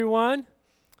Everyone.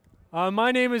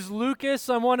 My name is Lucas.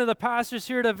 I'm one of the pastors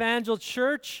here at Evangel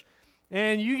Church,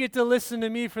 and you get to listen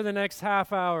to me for the next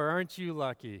half hour. Aren't you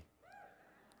lucky?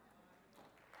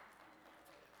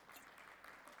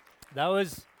 That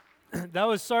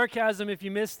was sarcasm if you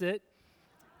missed it.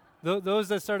 Those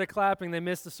that started clapping, they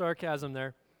missed the sarcasm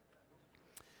there.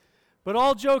 But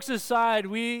all jokes aside,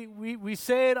 we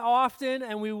say it often,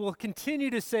 and we will continue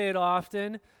to say it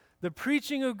often. The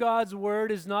preaching of God's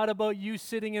word is not about you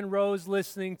sitting in rows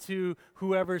listening to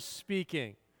whoever's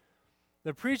speaking.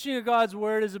 The preaching of God's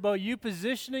word is about you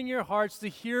positioning your hearts to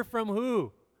hear from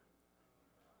who?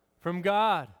 From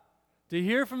God. To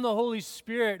hear from the Holy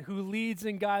Spirit who leads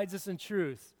and guides us in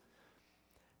truth.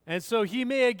 And so He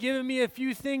may have given me a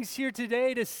few things here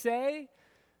today to say,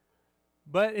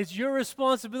 but it's your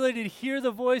responsibility to hear the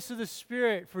voice of the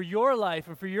Spirit for your life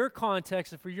and for your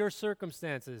context and for your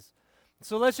circumstances.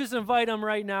 So let's just invite Him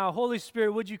right now. Holy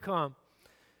Spirit, would you come?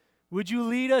 Would you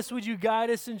lead us? Would you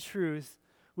guide us in truth?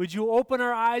 Would you open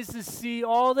our eyes to see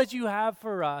all that you have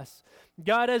for us?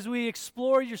 God, as we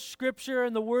explore your scripture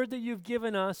and the word that you've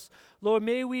given us, Lord,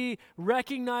 may we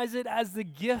recognize it as the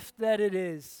gift that it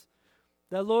is.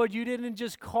 That, Lord, you didn't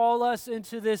just call us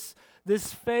into this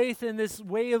faith and this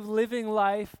way of living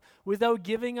life without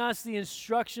giving us the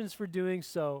instructions for doing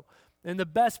so. And the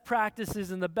best practices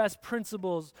and the best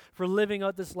principles for living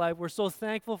out this life. We're so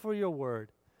thankful for your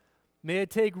word. May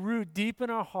it take root deep in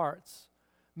our hearts.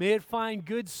 May it find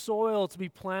good soil to be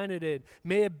planted in.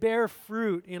 May it bear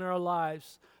fruit in our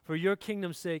lives for your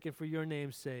kingdom's sake and for your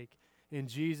name's sake. In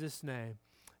Jesus' name,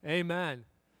 amen.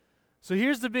 So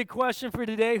here's the big question for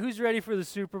today. Who's ready for the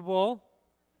Super Bowl?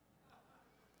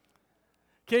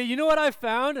 Okay, you know what I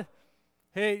found?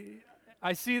 Hey,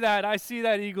 I see that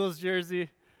Eagles jersey.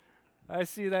 I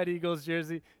see that Eagles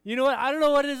jersey. You know what? I don't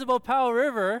know what it is about Powell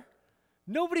River.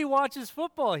 Nobody watches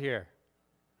football here.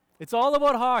 It's all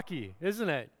about hockey, isn't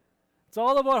it? It's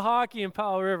all about hockey in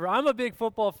Powell River. I'm a big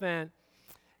football fan.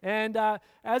 And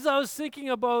as I was thinking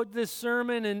about this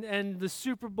sermon and the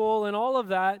Super Bowl and all of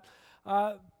that,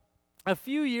 a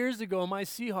few years ago, my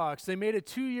Seahawks, they made it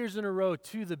 2 years in a row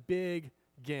to the big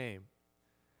game.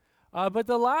 But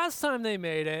the last time they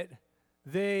made it,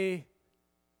 they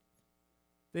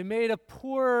made a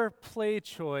poor play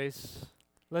choice,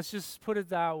 let's just put it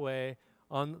that way,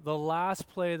 on the last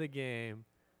play of the game.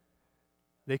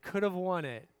 They could have won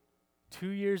it 2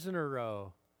 years in a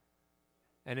row,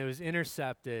 and it was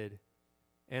intercepted,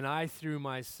 and I threw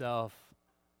myself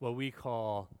what we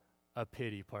call a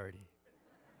pity party.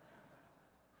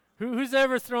 Who's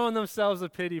ever thrown themselves a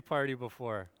pity party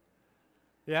before?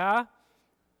 Yeah?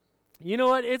 You know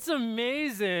what? It's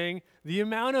amazing the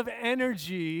amount of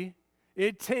energy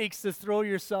it takes to throw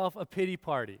yourself a pity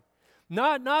party.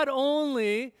 Not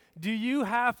only do you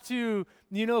have to,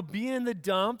 be in the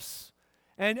dumps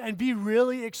and be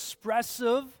really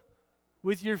expressive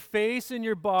with your face and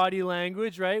your body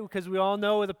language, right? Because we all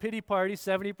know with a pity party,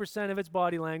 70% of it's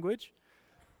body language.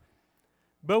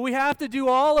 But we have to do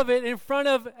all of it in front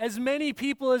of as many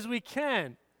people as we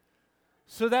can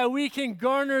so that we can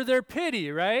garner their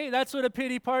pity, right? That's what a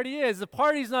pity party is. A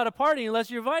party's not a party unless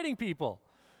you're inviting people.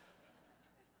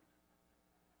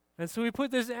 And so we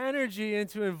put this energy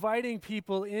into inviting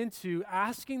people into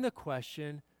asking the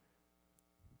question,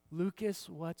 Lucas,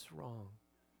 what's wrong?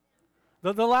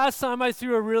 The last time I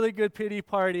threw a really good pity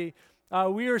party,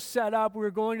 we were set up, we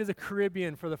were going to the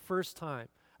Caribbean for the first time.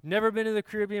 Never been to the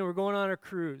Caribbean, we're going on a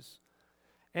cruise.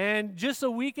 And just a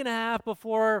week and a half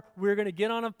before we were going to get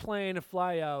on a plane and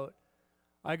fly out,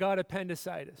 I got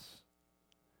appendicitis.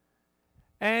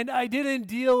 And I didn't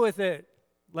deal with it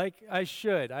like I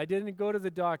should. I didn't go to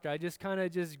the doctor. I just kind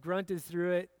of grunted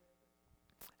through it.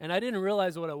 And I didn't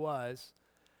realize what it was.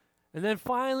 And then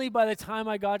finally, by the time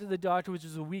I got to the doctor, which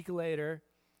was a week later,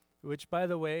 which, by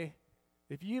the way,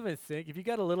 if you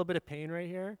got a little bit of pain right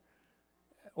here,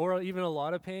 or even a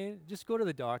lot of pain, just go to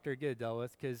the doctor, get it dealt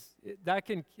with, because it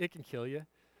can kill you.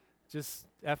 Just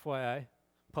FYI,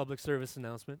 public service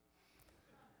announcement.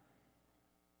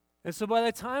 And so by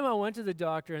the time I went to the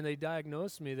doctor and they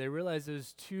diagnosed me, they realized it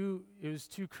was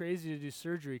too crazy to do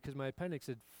surgery because my appendix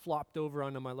had flopped over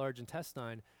onto my large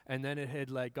intestine, and then it had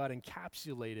got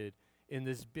encapsulated in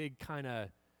this big kind of,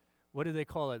 what did they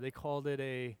call it? They called it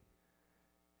a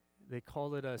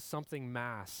something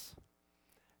mass.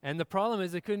 And the problem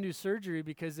is they couldn't do surgery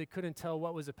because they couldn't tell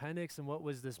what was appendix and what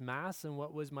was this mass and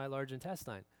what was my large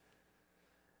intestine.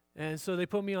 And so they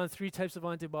put me on 3 types of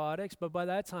antibiotics, but by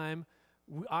that time,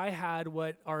 I had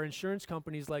what our insurance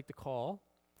companies like to call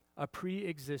a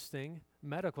pre-existing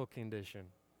medical condition.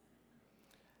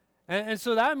 And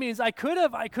so that means I could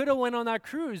have went on that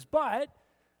cruise, but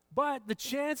But the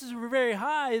chances were very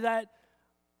high that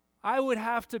I would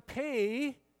have to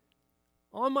pay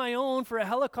on my own for a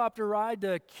helicopter ride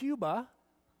to Cuba,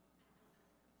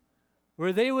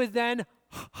 where they would then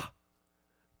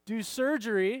do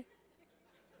surgery.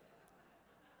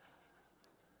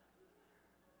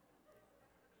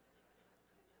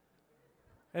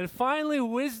 And finally,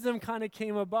 wisdom kind of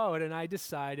came about, and I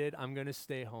decided I'm going to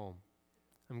stay home.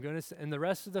 And the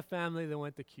rest of the family, they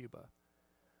went to Cuba.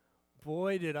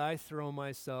 Boy, did I throw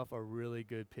myself a really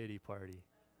good pity party.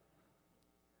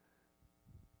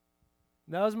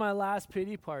 That was my last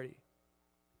pity party.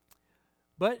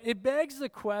 But it begs the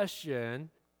question,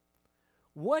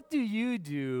 what do you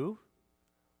do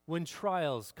when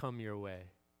trials come your way?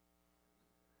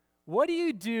 What do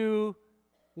you do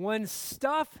when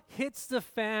stuff hits the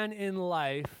fan in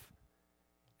life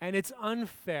and it's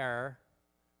unfair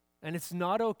and it's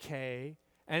not okay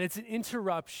and it's an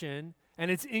interruption and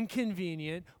it's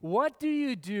inconvenient? What do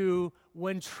you do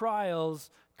when trials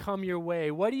come your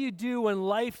way? What do you do when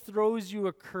life throws you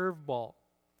a curveball?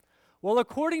 Well,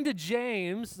 according to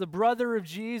James, the brother of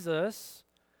Jesus,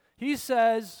 he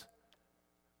says,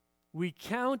 we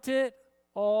count it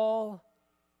all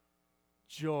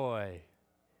joy.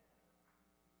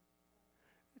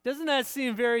 Doesn't that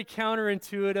seem very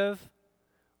counterintuitive?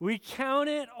 We count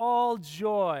it all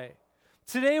joy.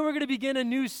 Today we're going to begin a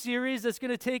new series that's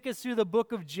going to take us through the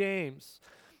book of James.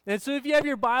 And so if you have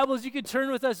your Bibles, you can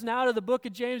turn with us now to the book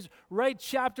of James, right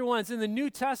chapter 1. It's in the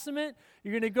New Testament.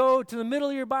 You're going to go to the middle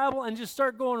of your Bible and just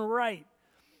start going right.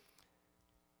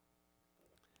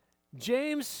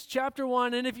 James chapter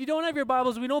 1. And if you don't have your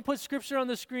Bibles, we don't put scripture on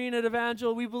the screen at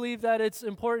Evangel. We believe that it's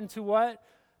important to what?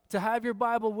 To have your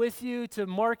Bible with you, to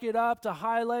mark it up, to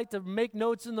highlight, to make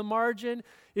notes in the margin.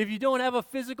 If you don't have a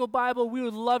physical Bible, we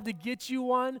would love to get you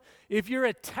one. If you're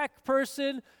a tech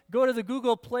person, go to the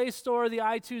Google Play Store, the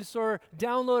iTunes Store,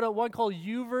 download one called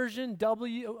YouVersion,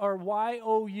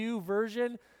 YOU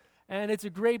version, and it's a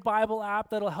great Bible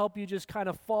app that'll help you just kind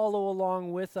of follow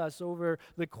along with us over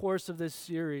the course of this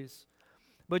series.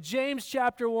 But James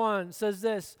chapter 1 says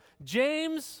this,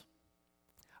 James,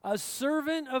 a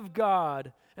servant of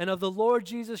God and of the Lord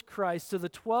Jesus Christ, to the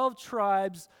 12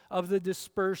 tribes of the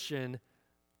dispersion,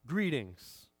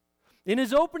 greetings. In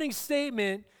his opening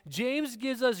statement, James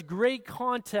gives us great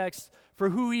context for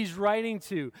who he's writing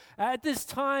to. At this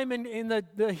time in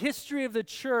the history of the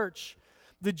church,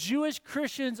 the Jewish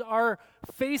Christians are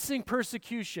facing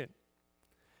persecution.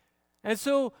 And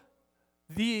so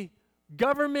the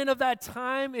government of that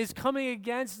time is coming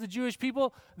against the Jewish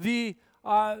people. The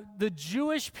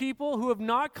Jewish people who have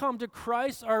not come to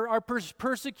Christ are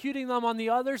persecuting them on the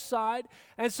other side.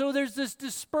 And so there's this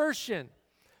dispersion.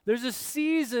 There's a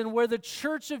season where the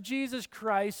church of Jesus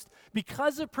Christ,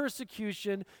 because of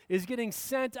persecution, is getting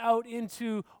sent out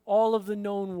into all of the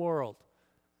known world.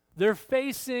 They're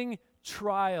facing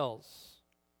trials.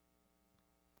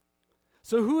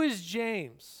 So who is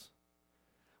James?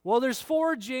 Well, there's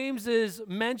 4 Jameses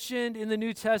mentioned in the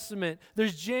New Testament.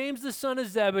 There's James, the son of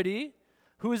Zebedee,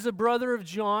 who is the brother of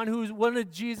John, who is one of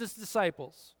Jesus'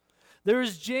 disciples. There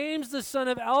is James, the son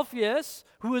of Alphaeus,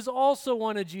 who is also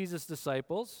one of Jesus'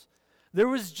 disciples. There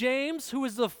was James, who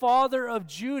is the father of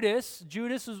Judas.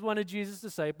 Judas was one of Jesus'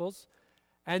 disciples.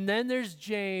 And then there's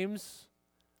James,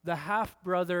 the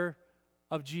half-brother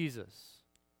of Jesus.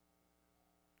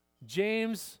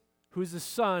 James, who's the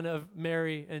son of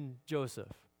Mary and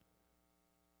Joseph.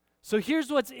 So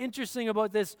here's what's interesting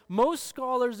about this. Most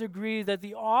scholars agree that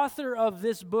the author of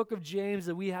this book of James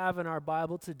that we have in our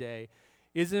Bible today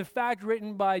is in fact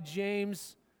written by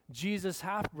James, Jesus'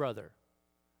 half-brother.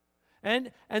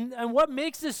 And what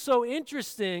makes this so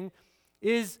interesting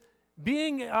is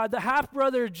being the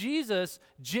half-brother of Jesus,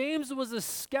 James was a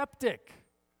skeptic.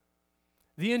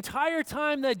 The entire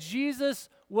time that Jesus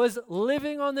was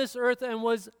living on this earth and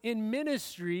was in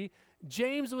ministry,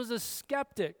 James was a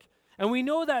skeptic. And we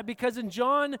know that because in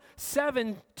John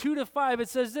 7, 2-5, it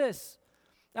says this,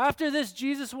 after this,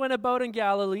 Jesus went about in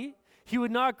Galilee. He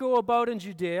would not go about in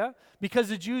Judea because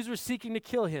the Jews were seeking to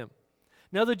kill him.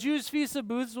 Now the Jews' feast of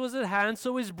booths was at hand,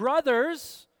 so his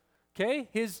brothers,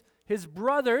 his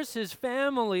brothers, his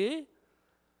family,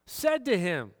 said to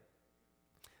him,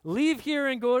 leave here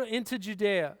and go into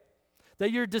Judea,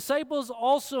 that your disciples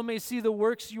also may see the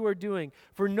works you are doing.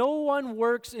 For no one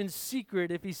works in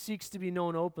secret if he seeks to be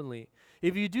known openly.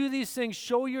 If you do these things,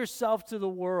 show yourself to the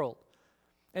world.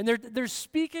 And they're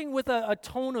speaking with a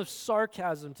tone of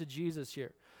sarcasm to Jesus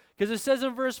here. Because it says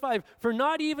in verse 5, for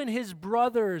not even his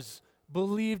brothers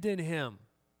believed in him.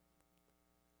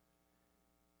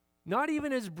 Not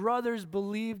even his brothers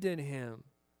believed in him.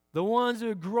 the ones who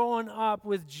have grown up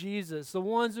with Jesus, the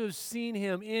ones who have seen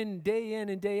him in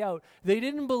and day out, they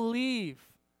didn't believe.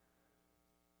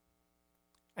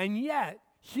 And yet,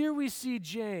 here we see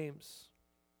James,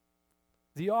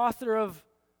 the author of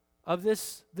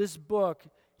this book.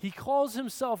 He calls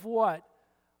himself what?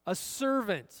 A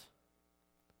servant.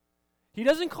 He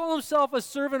doesn't call himself a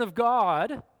servant of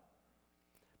God,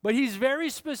 but he's very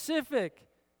specific.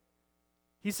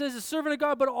 He says a servant of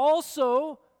God, but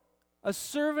also a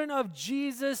servant of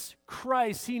Jesus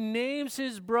Christ. He names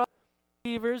his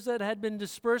believers that had been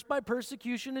dispersed by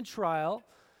persecution and trial.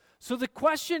 So the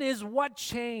question is, what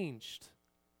changed?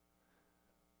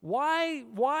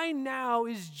 Why now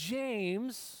is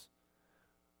James,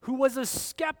 who was a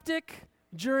skeptic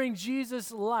during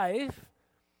Jesus' life,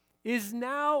 is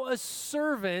now a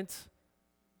servant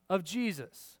of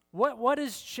Jesus? What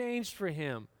has changed for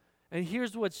him? And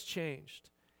here's what's changed.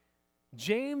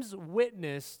 James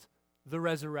witnessed the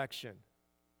resurrection.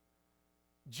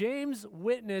 James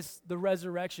witnessed the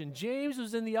resurrection. James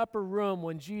was in the upper room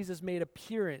when Jesus made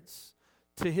appearance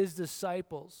to his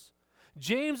disciples.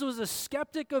 James was a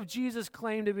skeptic of Jesus'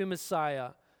 claim to be Messiah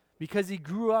because he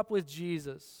grew up with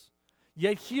Jesus.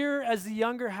 Yet here, as the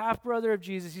younger half-brother of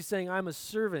Jesus, he's saying, I'm a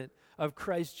servant of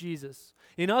Christ Jesus.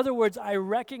 In other words, I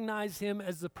recognize him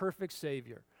as the perfect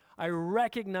Savior. I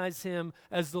recognize him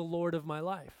as the Lord of my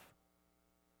life.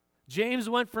 James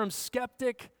went from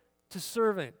skeptic to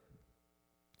servant.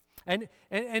 And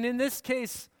in this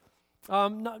case,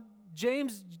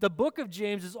 James, the book of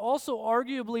James is also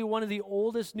arguably one of the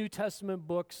oldest New Testament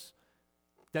books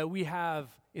that we have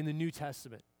in the New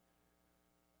Testament.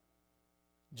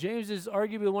 James is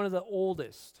arguably one of the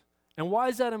oldest. And why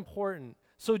is that important?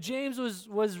 So James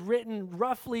was written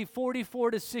roughly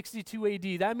 44 to 62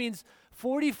 AD. That means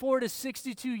 44 to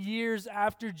 62 years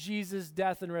after Jesus'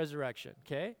 death and resurrection,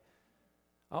 okay?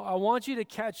 I want you to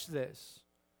catch this.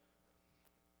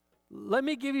 Let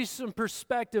me give you some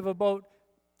perspective about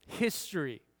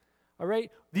history, all right?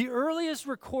 The earliest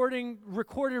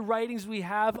recorded writings we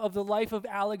have of the life of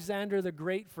Alexander the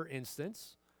Great, for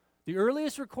instance, the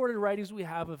earliest recorded writings we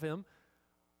have of him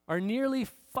are nearly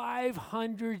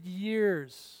 500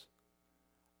 years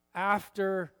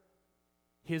after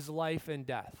his life and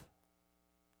death.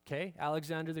 Okay,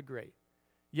 Alexander the Great.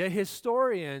 Yet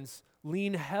historians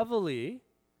lean heavily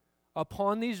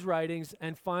upon these writings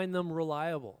and find them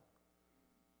reliable.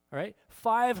 All right?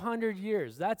 500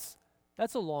 years. That's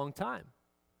a long time.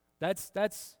 That's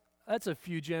a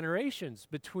few generations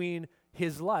between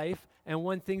his life and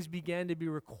when things began to be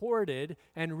recorded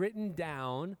and written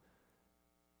down.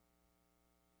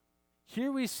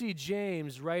 Here we see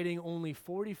James writing only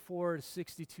 44 to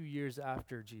 62 years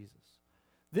after Jesus.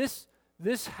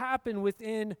 This happened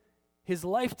within his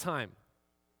lifetime.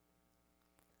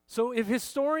 So if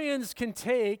historians can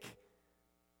take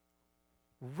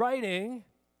writing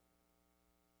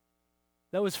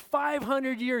that was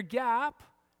 500-year gap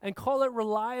and call it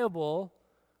reliable,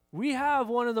 we have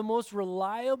one of the most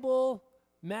reliable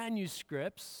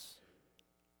manuscripts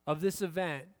of this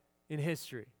event in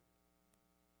history,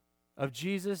 of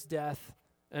Jesus' death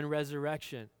and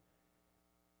resurrection.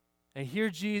 And here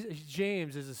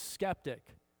James is a skeptic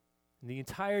in the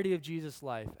entirety of Jesus'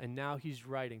 life, and now he's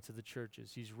writing to the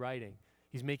churches.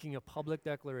 He's making a public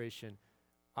declaration.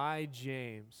 I,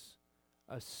 James,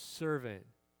 a servant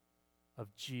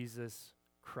of Jesus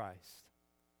Christ.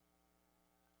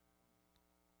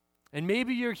 And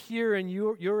maybe you're here and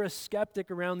you're a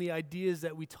skeptic around the ideas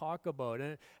that we talk about.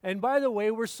 And by the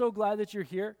way, we're so glad that you're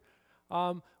here.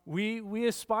 We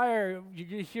aspire,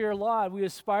 you hear a lot, we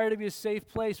aspire to be a safe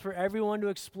place for everyone to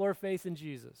explore faith in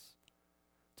Jesus,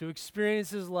 to experience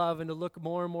his love and to look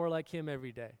more and more like him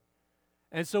every day.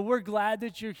 And so we're glad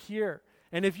that you're here.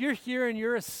 And if you're here and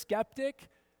you're a skeptic,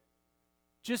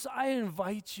 I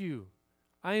invite you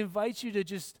to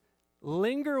just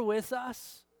linger with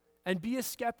us and be a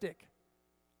skeptic.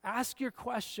 Ask your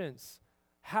questions.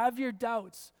 Have your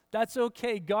doubts. That's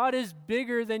okay. God is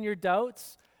bigger than your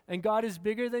doubts, and God is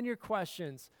bigger than your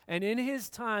questions. And in his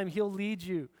time, he'll lead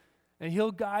you, and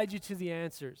he'll guide you to the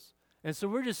answers. And so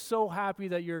we're just so happy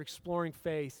that you're exploring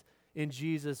faith in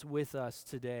Jesus with us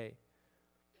today.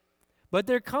 But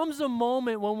there comes a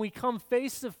moment when we come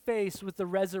face to face with the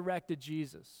resurrected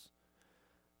Jesus.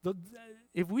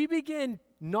 If we begin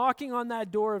knocking on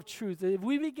that door of truth, if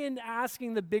we begin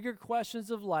asking the bigger questions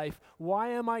of life, why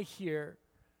am I here?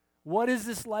 What is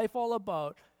this life all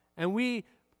about? And we,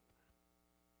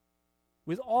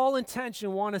 with all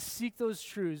intention, want to seek those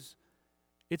truths,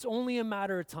 it's only a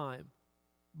matter of time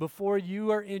before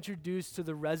you are introduced to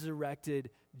the resurrected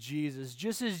Jesus,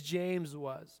 just as James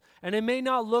was. And it may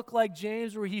not look like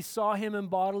James where he saw him in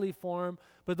bodily form,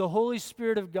 but the Holy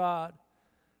Spirit of God,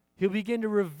 he'll begin to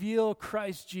reveal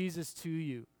Christ Jesus to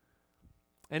you.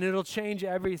 And it'll change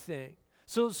everything.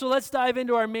 So let's dive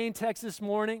into our main text this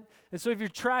morning. And so if you're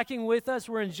tracking with us,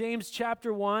 we're in James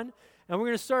chapter 1, and we're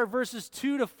going to start verses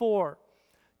 2 to 4.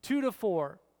 2 to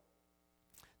 4.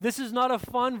 This is not a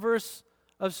fun verse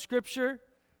of Scripture.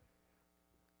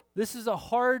 This is a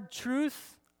hard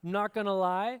truth, I'm not going to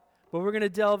lie, but we're going to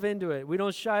delve into it. We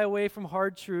don't shy away from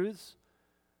hard truths.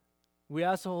 We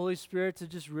ask the Holy Spirit to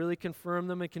just really confirm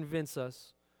them and convince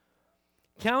us.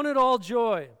 Count it all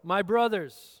joy, my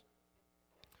brothers,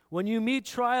 when you meet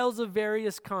trials of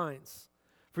various kinds,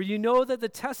 for you know that the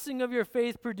testing of your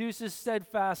faith produces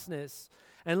steadfastness,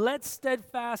 and let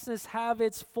steadfastness have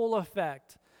its full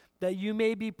effect, that you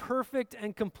may be perfect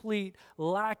and complete,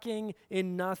 lacking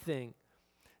in nothing.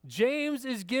 James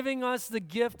is giving us the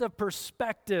gift of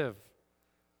perspective.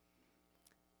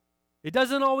 It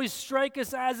doesn't always strike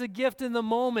us as a gift in the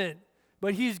moment,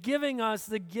 but he's giving us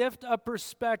the gift of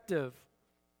perspective.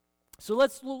 So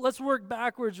let's work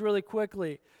backwards really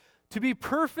quickly. To be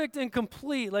perfect and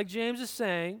complete, like James is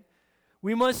saying,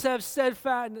 we must have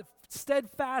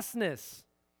steadfastness.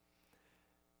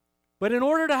 But in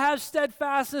order to have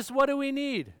steadfastness, what do we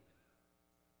need?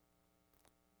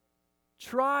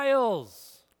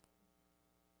 Trials.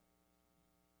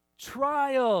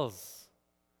 Trials.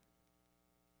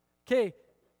 Okay.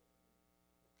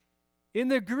 In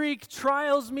the Greek,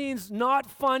 trials means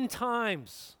not fun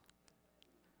times.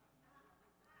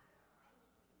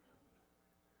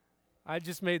 I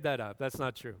just made that up. That's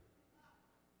not true.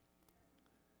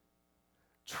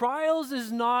 Trials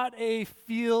is not a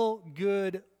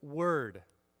feel-good word.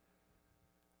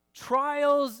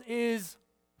 Trials is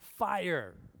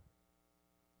fire.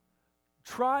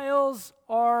 Trials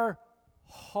are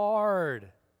hard.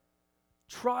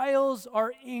 Trials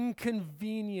are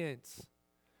inconvenient.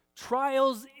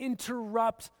 Trials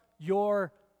interrupt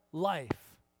your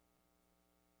life.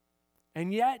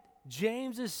 And yet,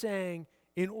 James is saying,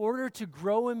 in order to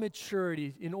grow in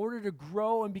maturity, in order to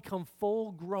grow and become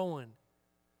full-grown,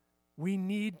 we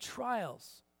need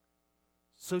trials.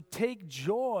 So take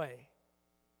joy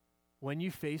when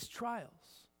you face trials.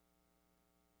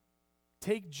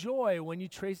 Take joy when you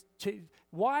trace.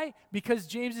 Why? Because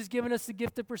James has given us the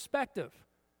gift of perspective.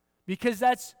 Because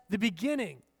that's the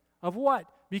beginning of what?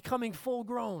 Becoming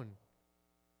full-grown.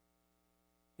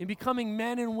 In becoming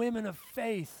men and women of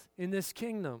faith in this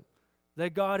kingdom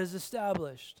that God has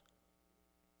established.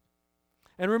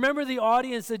 And remember the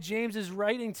audience that James is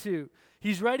writing to.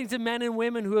 He's writing to men and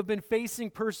women who have been facing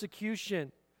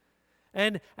persecution.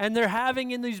 And they're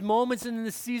having in these moments and in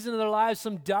this season of their lives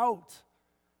some doubt.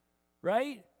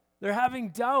 Right? They're having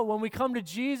doubt. When we come to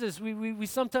Jesus, we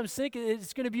sometimes think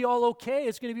it's going to be all okay.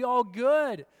 It's going to be all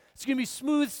good. It's going to be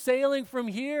smooth sailing from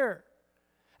here.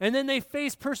 And then they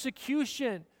face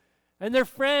persecution. And their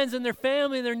friends and their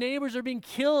family and their neighbors are being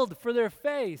killed for their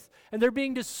faith. And they're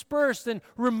being dispersed and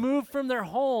removed from their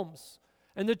homes.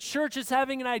 And the church is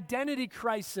having an identity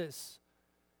crisis.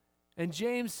 And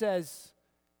James says,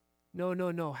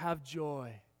 no, have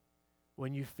joy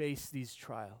when you face these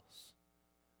trials.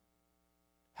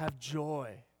 Have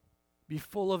joy. Be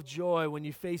full of joy when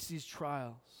you face these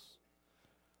trials.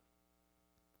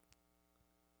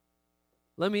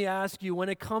 Let me ask you, when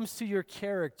it comes to your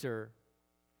character,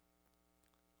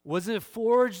 was it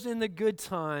forged in the good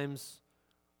times,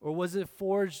 or was it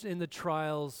forged in the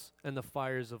trials and the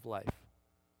fires of life?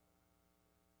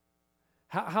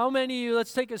 How many of you,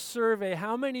 let's take a survey,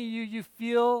 how many of you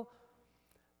feel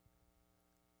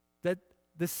that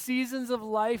the seasons of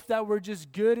life that were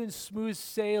just good and smooth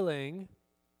sailing,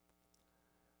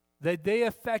 that they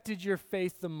affected your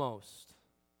faith the most?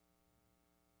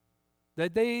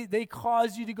 That they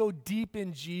caused you to go deep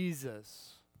in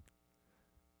Jesus?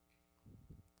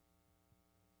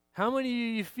 How many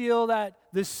of you feel that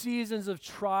the seasons of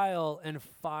trial and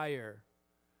fire,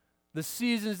 the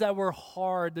seasons that were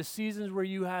hard, the seasons where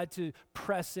you had to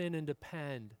press in and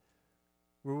depend,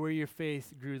 were where your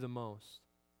faith grew the most?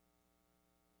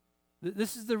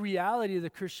 This is the reality of the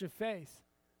Christian faith.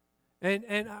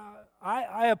 And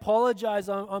I apologize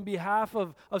on behalf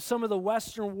of some of the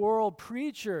Western world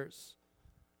preachers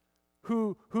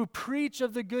who preach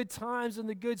of the good times and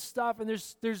the good stuff, and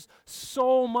there's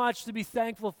so much to be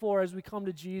thankful for as we come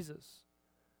to Jesus.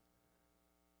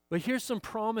 But here's some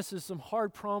promises, some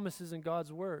hard promises in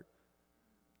God's word,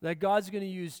 that God's going to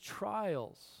use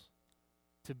trials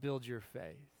to build your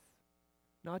faith,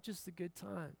 not just the good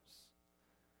times.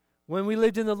 When we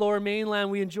lived in the Lower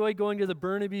Mainland, we enjoyed going to the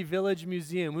Burnaby Village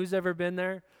Museum. Who's ever been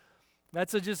there?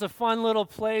 That's just a fun little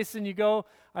place, and you go.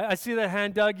 I see that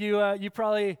hand, Doug. You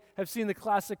probably have seen the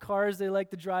classic cars. They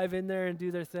like to drive in there and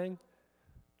do their thing.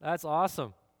 That's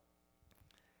awesome.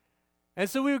 And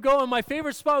so we would go, and my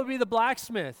favorite spot would be the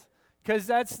blacksmith, because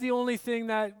that's the only thing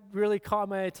that really caught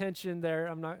my attention there.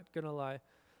 I'm not going to lie.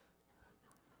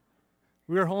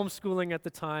 We were homeschooling at the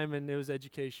time, and it was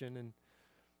education.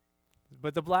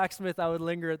 But the blacksmith, I would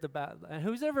linger at the back. And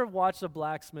who's ever watched a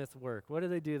blacksmith work? What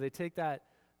do? They take that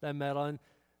metal, and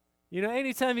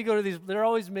anytime you go to these, they're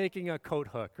always making a coat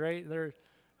hook, right?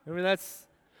 That's,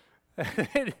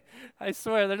 I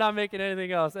swear, they're not making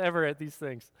anything else ever at these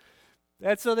things.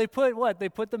 And so they put what? They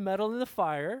put the metal in the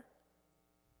fire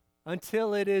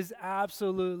until it is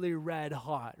absolutely red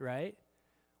hot, right?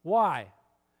 Why?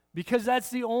 Because that's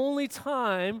the only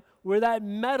time where that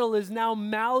metal is now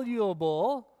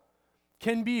malleable,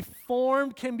 can be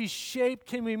formed, can be shaped,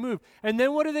 can be moved. And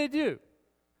then what do?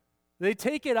 They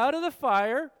take it out of the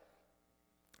fire,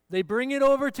 they bring it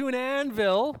over to an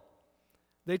anvil,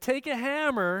 they take a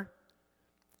hammer,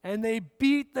 and they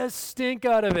beat the stink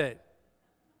out of it.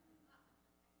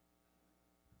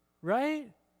 Right?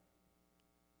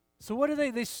 So what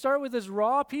do? They start with this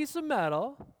raw piece of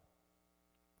metal,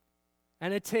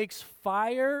 and it takes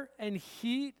fire and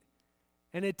heat,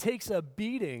 and it takes a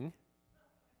beating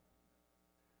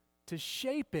to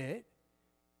shape it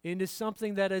into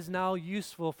something that is now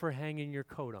useful for hanging your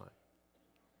coat on.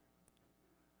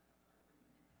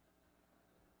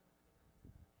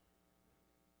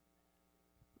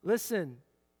 Listen,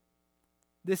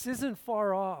 this isn't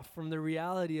far off from the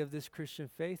reality of this Christian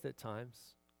faith at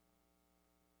times.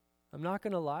 I'm not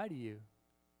going to lie to you.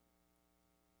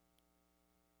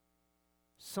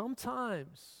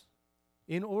 Sometimes,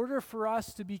 in order for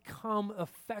us to become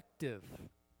effective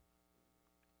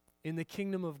in the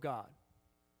kingdom of God,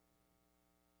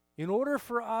 in order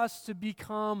for us to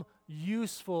become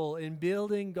useful in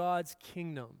building God's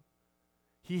kingdom,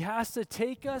 He has to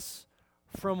take us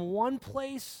from one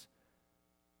place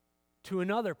to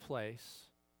another place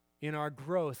in our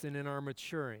growth and in our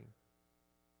maturing.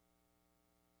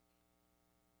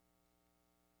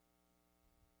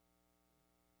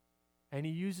 And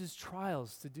He uses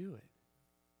trials to do it.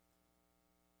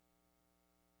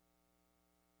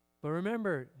 But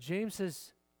remember, James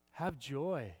says, have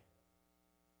joy.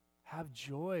 Have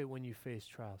joy when you face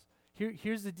trials.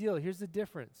 Here's the deal. Here's the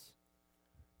difference.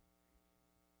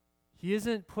 He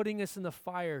isn't putting us in the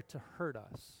fire to hurt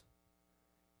us.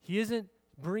 He isn't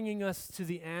bringing us to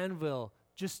the anvil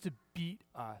just to beat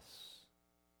us.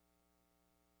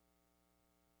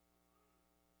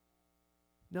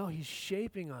 No, He's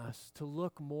shaping us to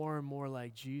look more and more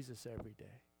like Jesus every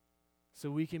day so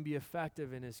we can be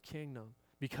effective in His kingdom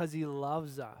because He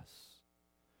loves us.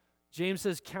 James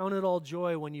says, count it all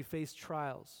joy when you face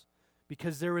trials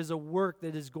because there is a work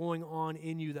that is going on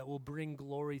in you that will bring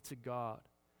glory to God.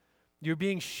 You're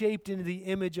being shaped into the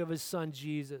image of His Son,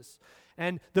 Jesus.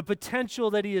 And the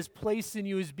potential that He has placed in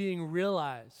you is being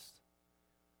realized.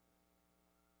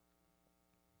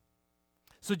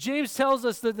 So James tells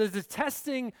us that the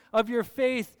testing of your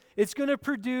faith, it's going to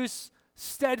produce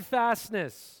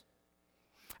steadfastness.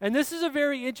 And this is a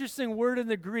very interesting word in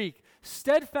the Greek.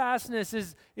 Steadfastness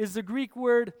is the Greek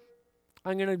word,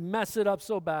 I'm going to mess it up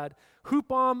so bad,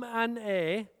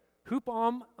 hupomone,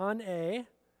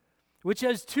 which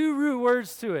has two root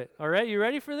words to it. All right, you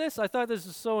ready for this? I thought this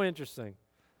was so interesting.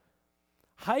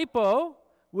 Hypo,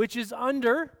 which is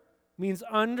under, means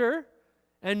under,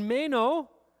 and meno,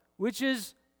 which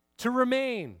is to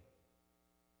remain.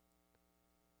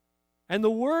 And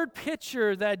the word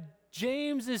picture that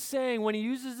James is saying when he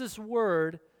uses this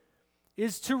word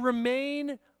is to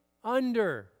remain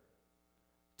under.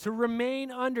 To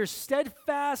remain under.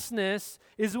 Steadfastness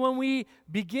is when we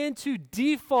begin to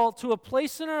default to a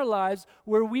place in our lives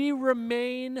where we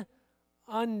remain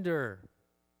under.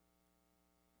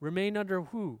 Remain under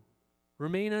who?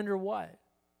 Remain under what?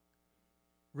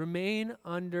 Remain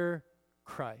under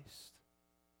Christ,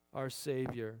 our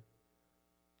Savior.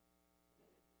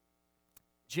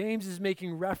 James is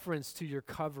making reference to your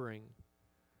covering.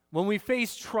 When we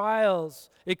face trials,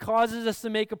 it causes us to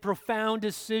make a profound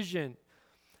decision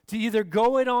to either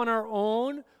go it on our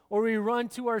own or we run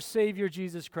to our Savior,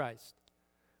 Jesus Christ.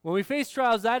 When we face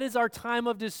trials, that is our time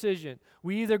of decision.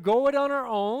 We either go it on our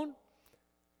own,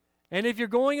 and if you're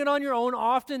going it on your own,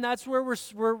 often that's where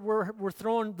we're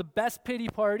throwing the best pity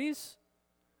parties,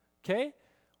 okay?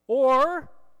 Or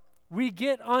we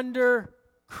get under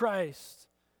Christ.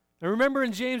 And remember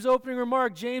in James' opening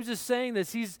remark, James is saying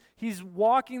this. He's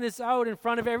walking this out in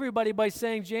front of everybody by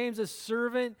saying, James, a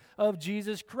servant of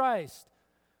Jesus Christ.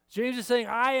 James is saying,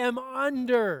 I am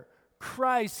under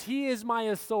Christ. He is my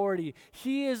authority.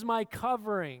 He is my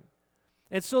covering.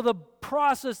 And so the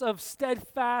process of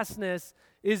steadfastness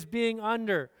is being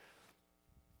under.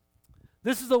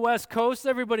 This is the West Coast.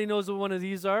 Everybody knows what one of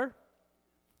these are,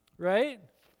 right?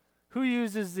 Who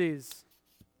uses these?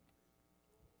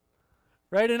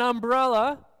 Right, an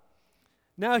umbrella.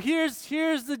 Now here's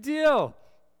the deal.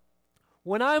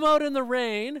 When I'm out in the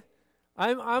rain,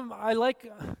 I'm a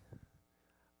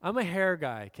hair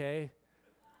guy, okay?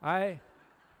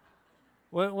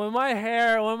 When my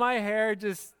hair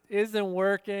just isn't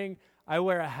working, I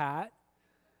wear a hat.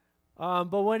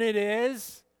 But when it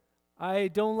is, I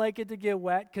don't like it to get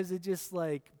wet because it just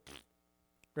right?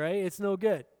 It's no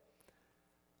good.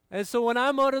 And so when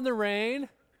I'm out in the rain,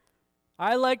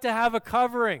 I like to have a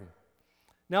covering.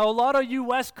 Now, a lot of you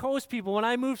West Coast people, when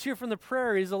I moved here from the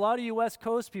prairies, a lot of you West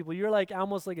Coast people, you're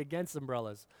almost against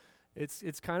umbrellas.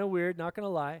 It's kind of weird, not going to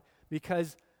lie,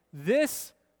 because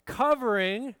this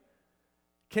covering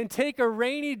can take a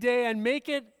rainy day and make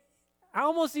it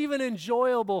almost even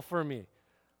enjoyable for me.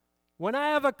 When I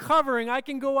have a covering, I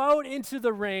can go out into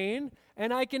the rain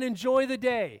and I can enjoy the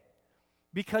day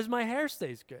because my hair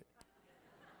stays good.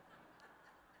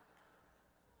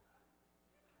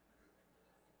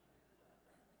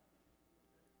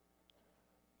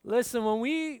 Listen,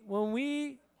 when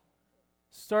we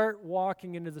start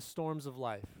walking into the storms of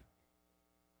life,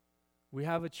 we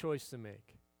have a choice to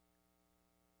make.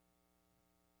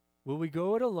 Will we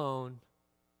go it alone,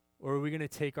 or are we going to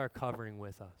take our covering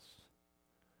with us?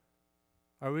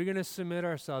 Are we going to submit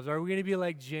ourselves? Are we going to be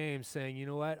like James saying, you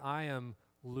know what? I am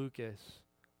Lucas,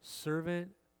 servant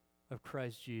of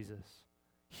Christ Jesus.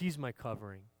 He's my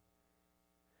covering.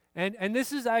 And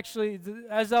this is actually,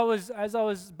 as I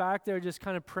was back there just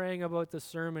kind of praying about the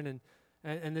sermon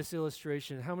and this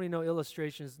illustration, how many know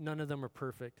illustrations, none of them are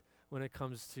perfect when it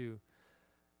comes to.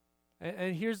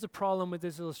 And here's the problem with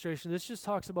this illustration. This just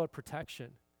talks about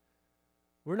protection.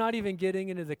 We're not even getting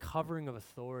into the covering of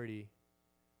authority.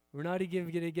 We're not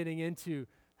even getting into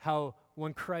how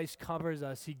when Christ covers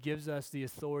us, he gives us the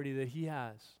authority that he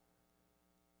has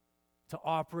to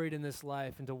operate in this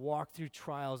life and to walk through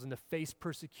trials and to face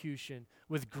persecution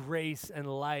with grace and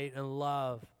light and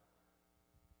love.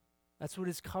 That's what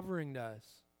his covering does.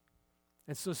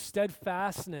 And so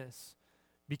steadfastness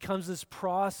becomes this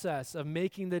process of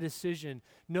making the decision,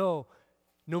 no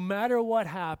matter what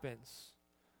happens,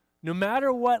 no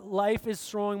matter what life is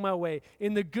throwing my way,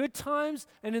 in the good times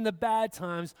and in the bad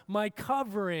times, my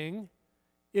covering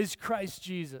is Christ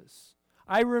Jesus.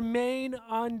 I remain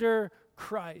under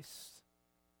Christ.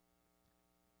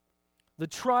 The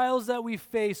trials that we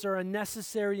face are a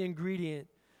necessary ingredient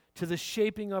to the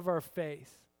shaping of our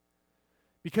faith.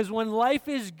 Because when life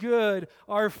is good,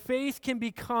 our faith can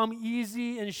become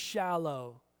easy and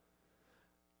shallow.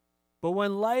 But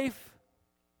when life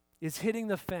is hitting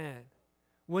the fan,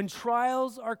 when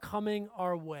trials are coming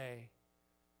our way,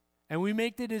 and we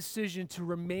make the decision to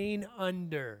remain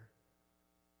under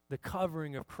the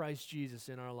covering of Christ Jesus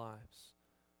in our lives,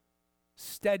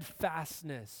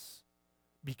 steadfastness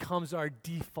becomes our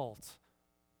default.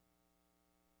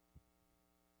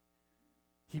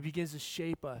 He begins to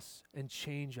shape us and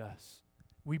change us.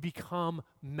 We become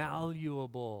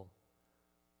malleable.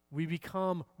 We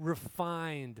become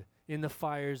refined in the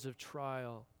fires of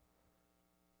trial.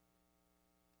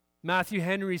 Matthew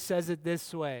Henry says it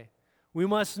this way: we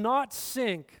must not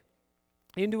sink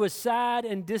into a sad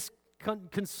and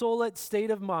disconsolate state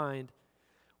of mind,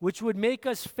 which would make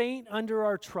us faint under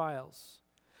our trials,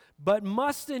 but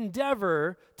must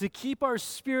endeavor to keep our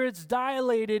spirits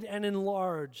dilated and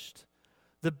enlarged,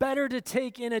 the better to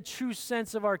take in a true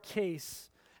sense of our case,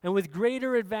 and with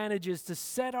greater advantages to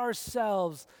set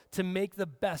ourselves to make the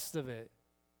best of it.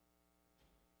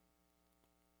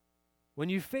 When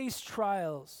you face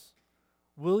trials,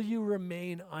 will you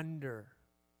remain under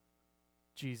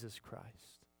Jesus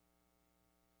Christ?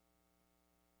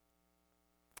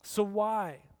 So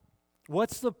why?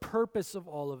 What's the purpose of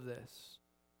all of this?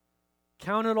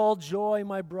 Count it all joy,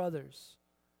 my brothers,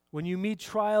 when you meet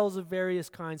trials of various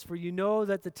kinds, for you know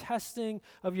that the testing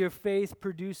of your faith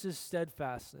produces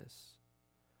steadfastness.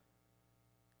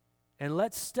 And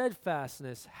let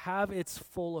steadfastness have its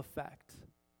full effect.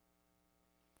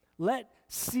 Let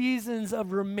seasons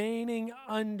of remaining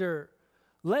under,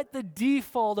 let the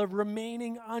default of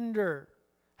remaining under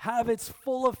have its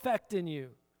full effect in you,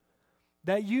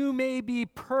 that you may be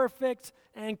perfect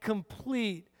and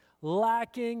complete,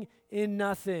 lacking in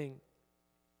nothing.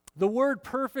 The word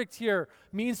perfect here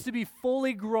means to be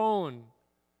fully grown,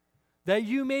 that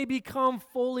you may become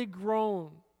fully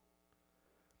grown.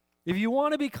 If you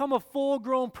want to become a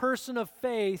full-grown person of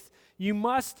faith, you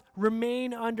must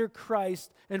remain under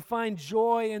Christ and find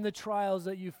joy in the trials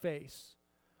that you face.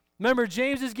 Remember,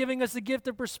 James is giving us the gift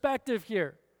of perspective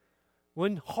here.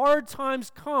 When hard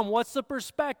times come, what's the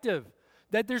perspective?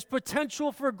 That there's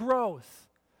potential for growth.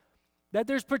 That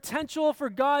there's potential for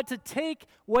God to take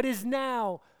what is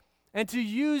now and to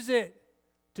use it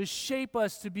to shape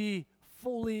us to be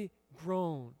fully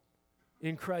grown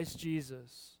in Christ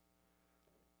Jesus.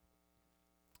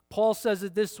 Paul says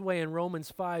it this way in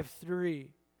Romans 5:3.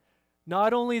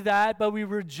 Not only that, but we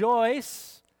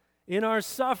rejoice in our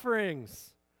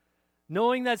sufferings,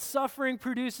 knowing that suffering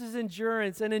produces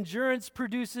endurance, and endurance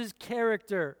produces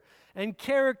character, and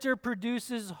character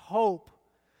produces hope,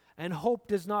 and hope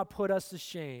does not put us to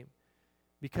shame,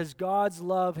 because God's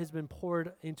love has been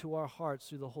poured into our hearts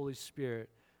through the Holy Spirit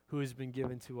who has been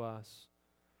given to us.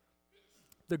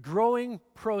 The growing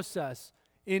process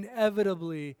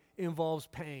inevitably involves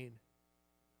pain.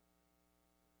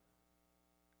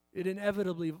 It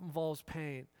inevitably involves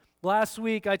pain. Last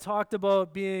week I talked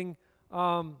about being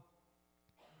above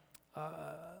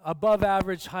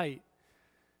average height.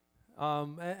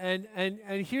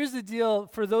 And here's the deal,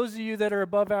 for those of you that are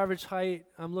above average height,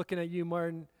 I'm looking at you,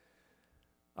 Martin.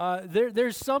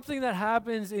 There's something that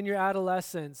happens in your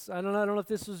adolescence. I don't know if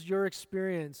this was your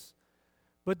experience,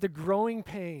 but the growing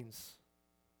pains.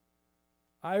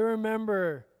 I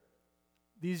remember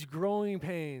these growing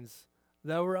pains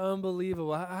that were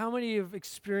unbelievable. How many have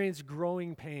experienced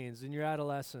growing pains in your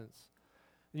adolescence?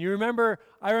 And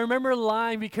I remember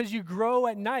lying because you grow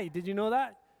at night. Did you know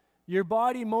that? Your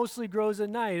body mostly grows at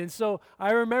night. And so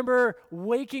I remember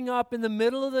waking up in the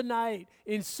middle of the night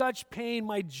in such pain,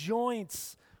 my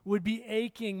joints would be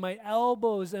aching, my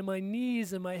elbows and my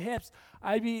knees and my hips.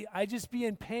 I'd just be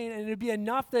in pain, and it'd be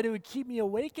enough that it would keep me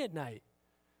awake at night.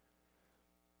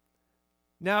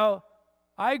 Now,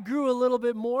 I grew a little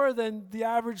bit more than the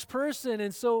average person,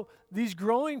 and so these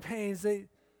growing pains, they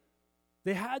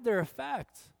had their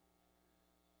effect.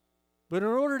 But in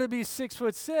order to be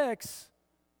 6'6",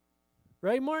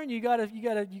 right, Martin, you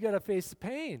gotta face the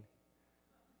pain.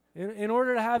 In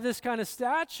order to have this kind of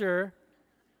stature,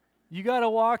 you got to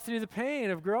walk through the pain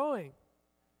of growing.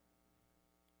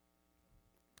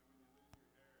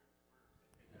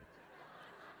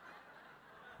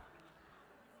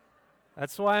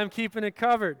 That's why I'm keeping it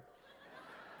covered.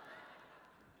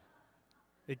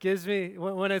 It gives me,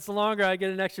 when it's longer, I get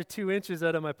an extra 2 inches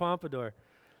out of my pompadour.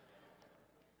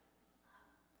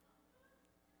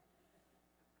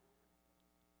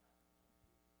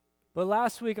 But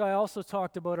last week I also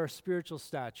talked about our spiritual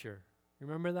stature.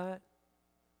 Remember that?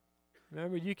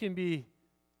 Remember, you can be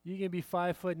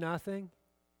 5 foot nothing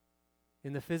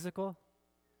in the physical,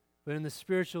 but in the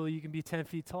spiritual you can be 10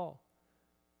 feet tall.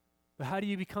 But how do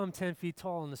you become 10 feet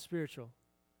tall in the spiritual?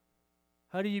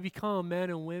 How do you become men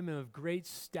and women of great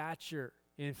stature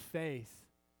in faith?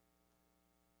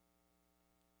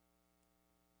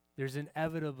 There's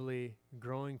inevitably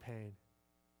growing pain.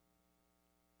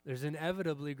 There's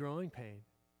inevitably growing pain.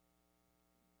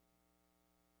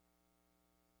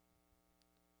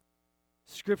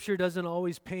 Scripture doesn't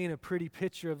always paint a pretty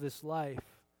picture of this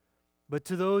life, but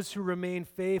to those who remain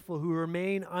faithful, who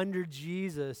remain under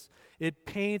Jesus, it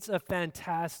paints a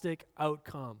fantastic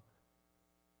outcome.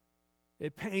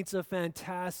 It paints a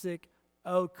fantastic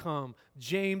outcome.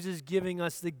 James is giving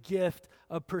us the gift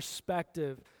of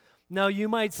perspective. Now you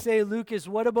might say, Lucas,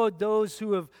 what about those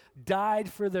who have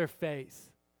died for their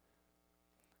faith?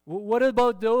 What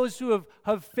about those who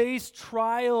have faced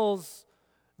trials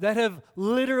that have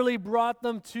literally brought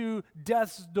them to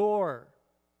death's door?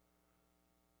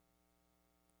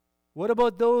 What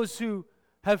about those who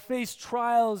have faced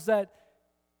trials that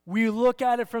we look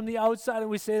at it from the outside and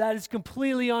we say, that is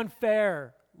completely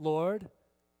unfair, Lord,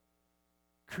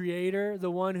 Creator,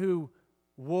 the one who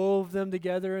wove them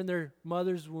together in their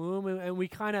mother's womb, and we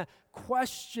kind of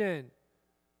question.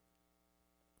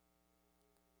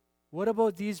 What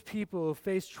about these people who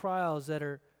face trials that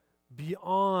are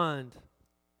beyond,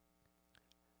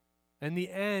 and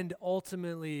the end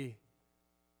ultimately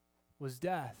was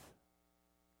death?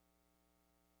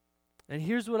 And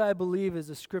here's what I believe is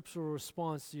a scriptural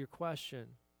response to your question.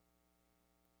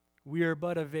 We are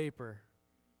but a vapor.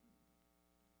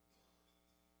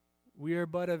 We are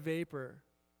but a vapor.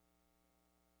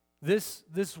 This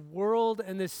world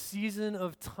and this season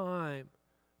of time,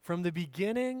 from the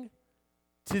beginning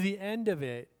to the end of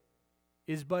it,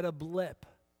 is but a blip.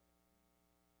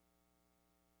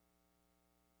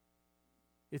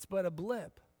 It's but a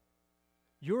blip.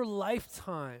 Your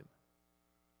lifetime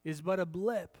is but a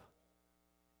blip.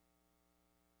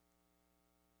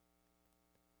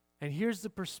 And here's the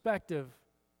perspective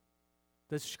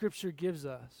that Scripture gives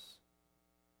us.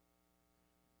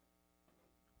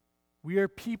 We are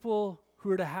people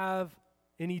who are to have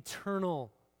an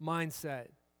eternal mindset.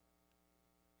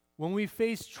 When we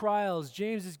face trials,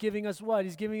 James is giving us what?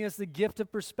 He's giving us the gift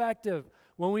of perspective.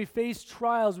 When we face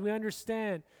trials, we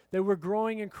understand that we're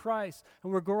growing in Christ,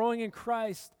 and we're growing in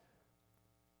Christ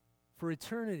for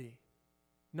eternity.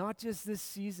 Not just this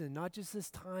season, not just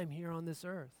this time here on this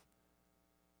earth.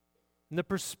 And the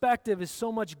perspective is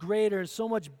so much greater and so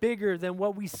much bigger than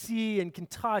what we see and can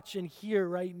touch and hear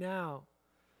right now.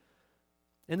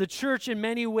 In the church, in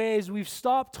many ways, we've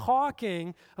stopped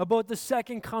talking about the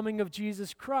second coming of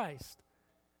Jesus Christ.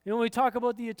 You know, when we talk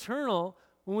about the eternal,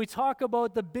 when we talk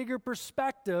about the bigger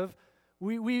perspective,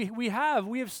 we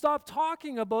have stopped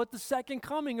talking about the second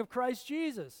coming of Christ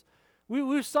Jesus.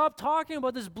 We've stopped talking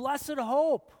about this blessed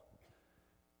hope.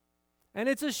 And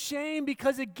it's a shame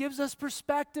because it gives us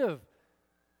perspective.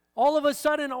 All of a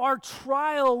sudden, our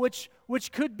trial, which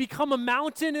could become a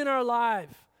mountain in our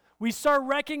life, we start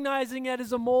recognizing it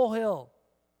as a molehill,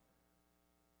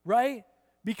 right?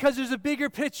 Because there's a bigger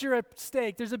picture at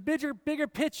stake. There's a bigger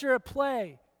picture at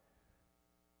play.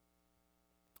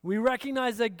 We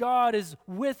recognize that God is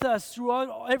with us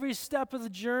throughout every step of the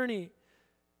journey.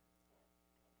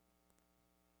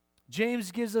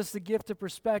 James gives us the gift of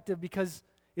perspective because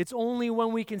it's only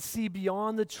when we can see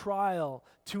beyond the trial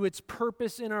to its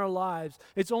purpose in our lives.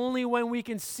 It's only when we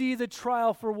can see the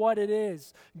trial for what it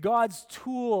is, God's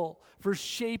tool for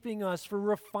shaping us, for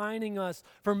refining us,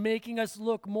 for making us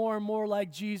look more and more like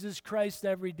Jesus Christ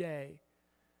every day.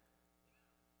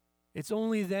 It's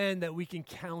only then that we can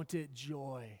count it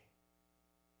joy.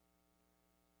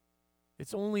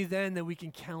 It's only then that we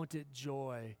can count it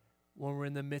joy when we're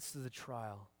in the midst of the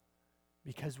trial,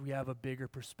 because we have a bigger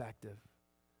perspective.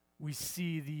 We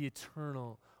see the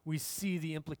eternal. We see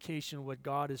the implication of what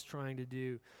God is trying to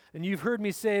do. And you've heard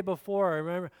me say before,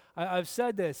 remember, I've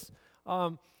said this,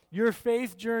 your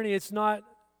faith journey, it's not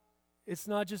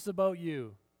just about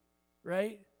you,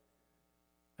 right?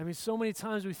 I mean, so many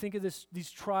times we think of these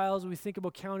trials, we think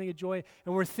about counting it joy,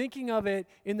 and we're thinking of it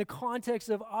in the context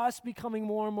of us becoming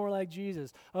more and more like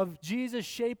Jesus, of Jesus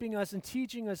shaping us and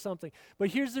teaching us something. But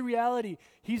here's the reality.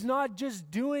 He's not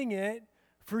just doing it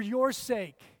for your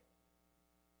sake.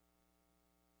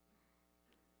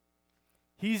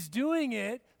 He's doing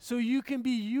it so you can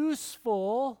be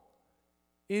useful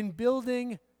in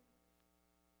building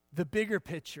the bigger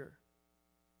picture,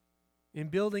 in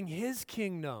building His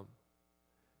kingdom.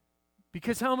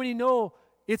 Because how many know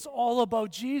it's all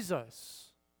about Jesus?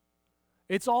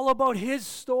 It's all about His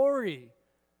story.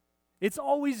 It's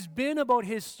always been about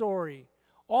His story.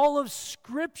 All of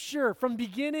Scripture, from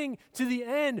beginning to the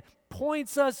end,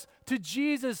 points us to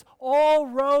Jesus. All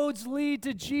roads lead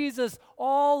to Jesus.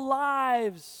 All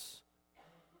lives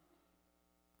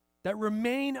that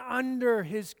remain under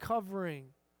His covering,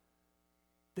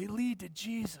 they lead to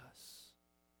Jesus.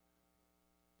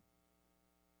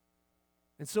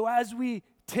 And so as we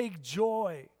take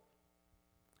joy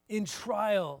in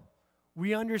trial,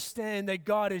 we understand that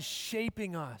God is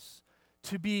shaping us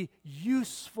to be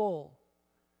useful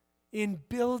in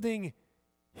building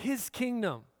His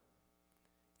kingdom,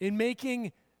 in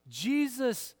making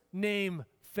Jesus' name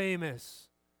famous,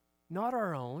 not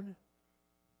our own.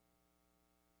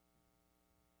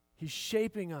 He's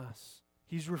shaping us.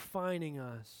 He's refining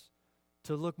us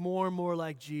to look more and more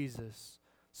like Jesus,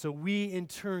 so we in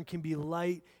turn can be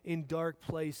light in dark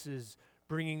places,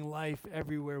 bringing life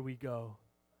everywhere we go.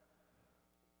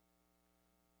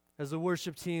 As the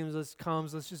worship team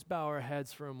comes, let's just bow our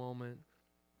heads for a moment.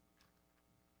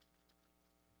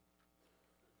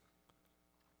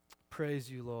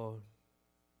 Praise you, Lord.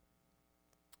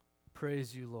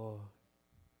 Praise you, Lord.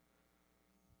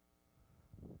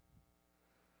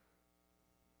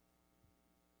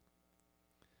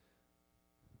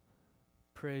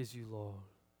 Praise you, Lord.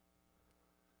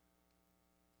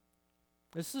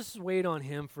 Let's just wait on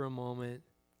Him for a moment.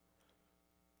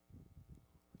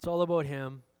 It's all about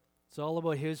Him. It's all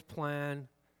about His plan.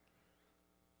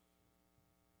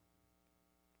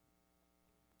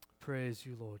 Praise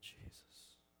you, Lord Jesus.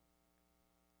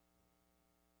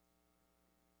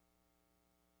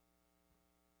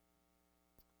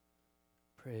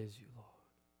 Praise you, Lord.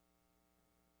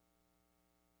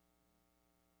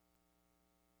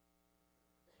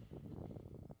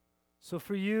 So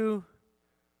for you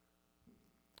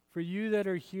that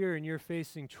are here and you're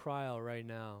facing trial right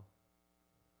now,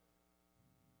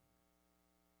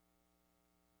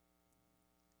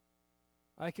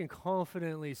 I can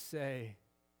confidently say,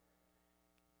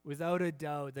 without a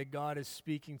doubt, that God is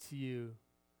speaking to you.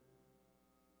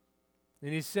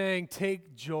 And He's saying,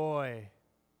 take joy.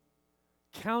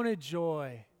 Count it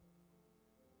joy.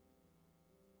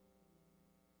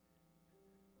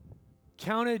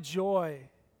 Count it joy.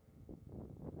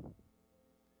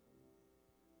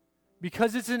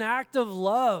 Because it's an act of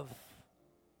love.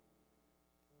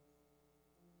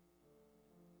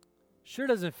 Sure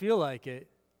doesn't feel like it.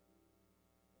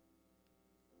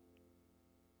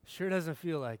 Sure doesn't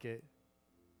feel like it.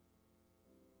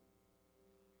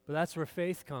 But that's where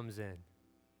faith comes in.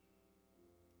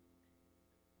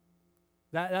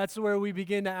 That's where we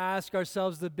begin to ask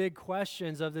ourselves the big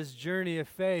questions of this journey of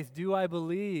faith. Do I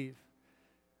believe?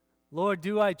 Lord,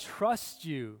 do I trust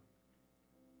you?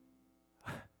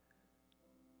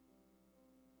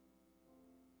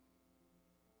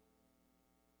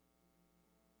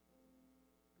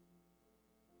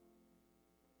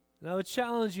 And I would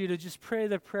challenge you to just pray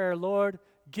the prayer, Lord,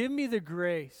 give me the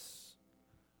grace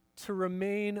to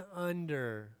remain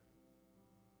under.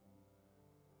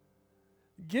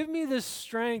 Give me the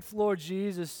strength, Lord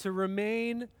Jesus, to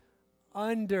remain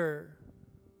under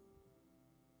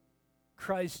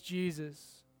Christ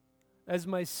Jesus as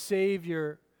my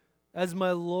Savior, as my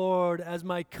Lord, as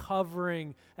my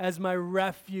covering, as my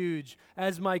refuge,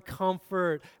 as my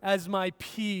comfort, as my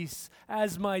peace,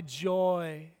 as my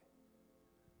joy.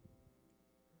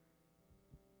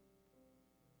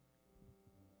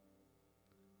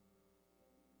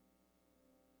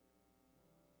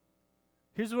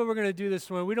 Here's what we're going to do this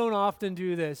morning. We don't often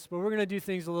do this, but we're going to do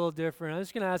things a little different. I'm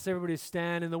just going to ask everybody to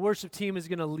stand, and the worship team is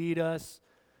going to lead us.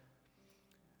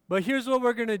 But here's what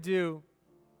we're going to do.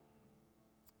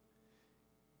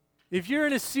 If you're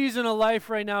in a season of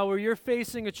life right now where you're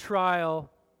facing a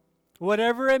trial,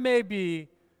 whatever it may be,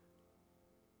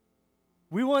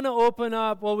 we want to open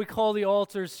up what we call the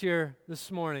altars here this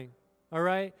morning, all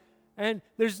right? And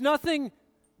there's nothing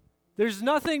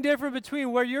different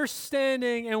between where you're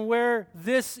standing and where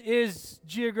this is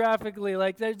geographically.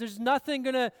 Like, there's nothing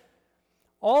gonna,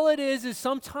 all it is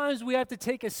sometimes we have to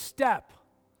take a step.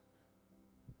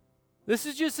 This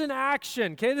is just an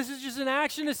action, okay? This is just an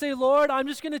action to say, Lord, I'm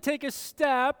just gonna take a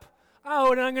step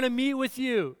out and I'm gonna meet with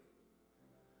you.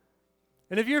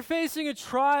 And if you're facing a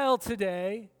trial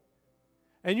today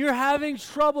and you're having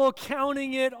trouble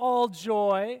counting it all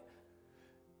joy,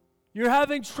 you're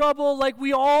having trouble, like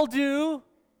we all do,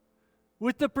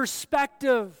 with the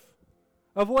perspective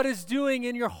of what it's doing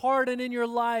in your heart and in your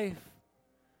life.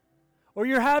 Or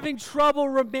you're having trouble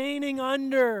remaining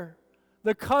under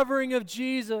the covering of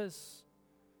Jesus.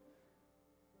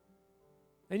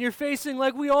 And you're facing,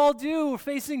 like we all do, we're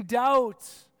facing doubt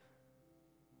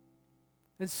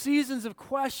and seasons of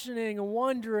questioning and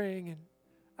wondering and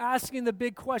asking the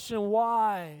big question,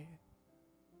 why?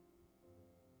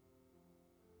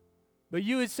 But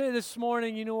you would say this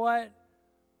morning, you know what?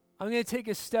 I'm going to take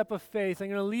a step of faith. I'm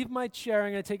going to leave my chair.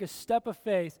 I'm going to take a step of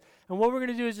faith. And what we're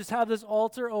going to do is just have this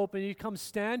altar open. You come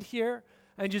stand here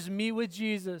and just meet with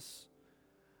Jesus.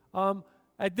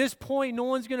 At this point, no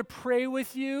one's going to pray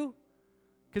with you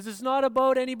because it's not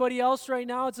about anybody else right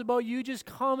now. It's about you just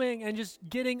coming and just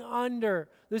getting under.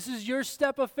 This is your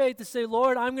step of faith to say,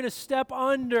 Lord, I'm going to step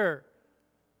under.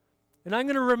 And I'm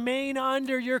going to remain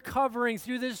under your covering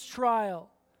through this trial.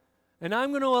 And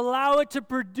I'm going to allow it to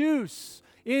produce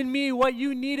in me what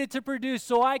you need it to produce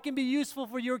so I can be useful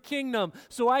for your kingdom,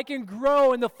 so I can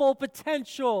grow in the full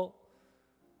potential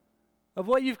of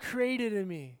what you've created in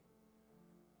me.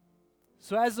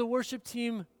 So as the worship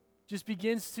team just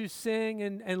begins to sing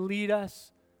and lead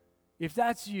us, if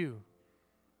that's you,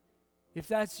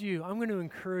 I'm going to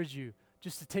encourage you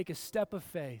just to take a step of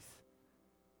faith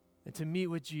and to meet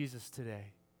with Jesus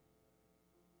today.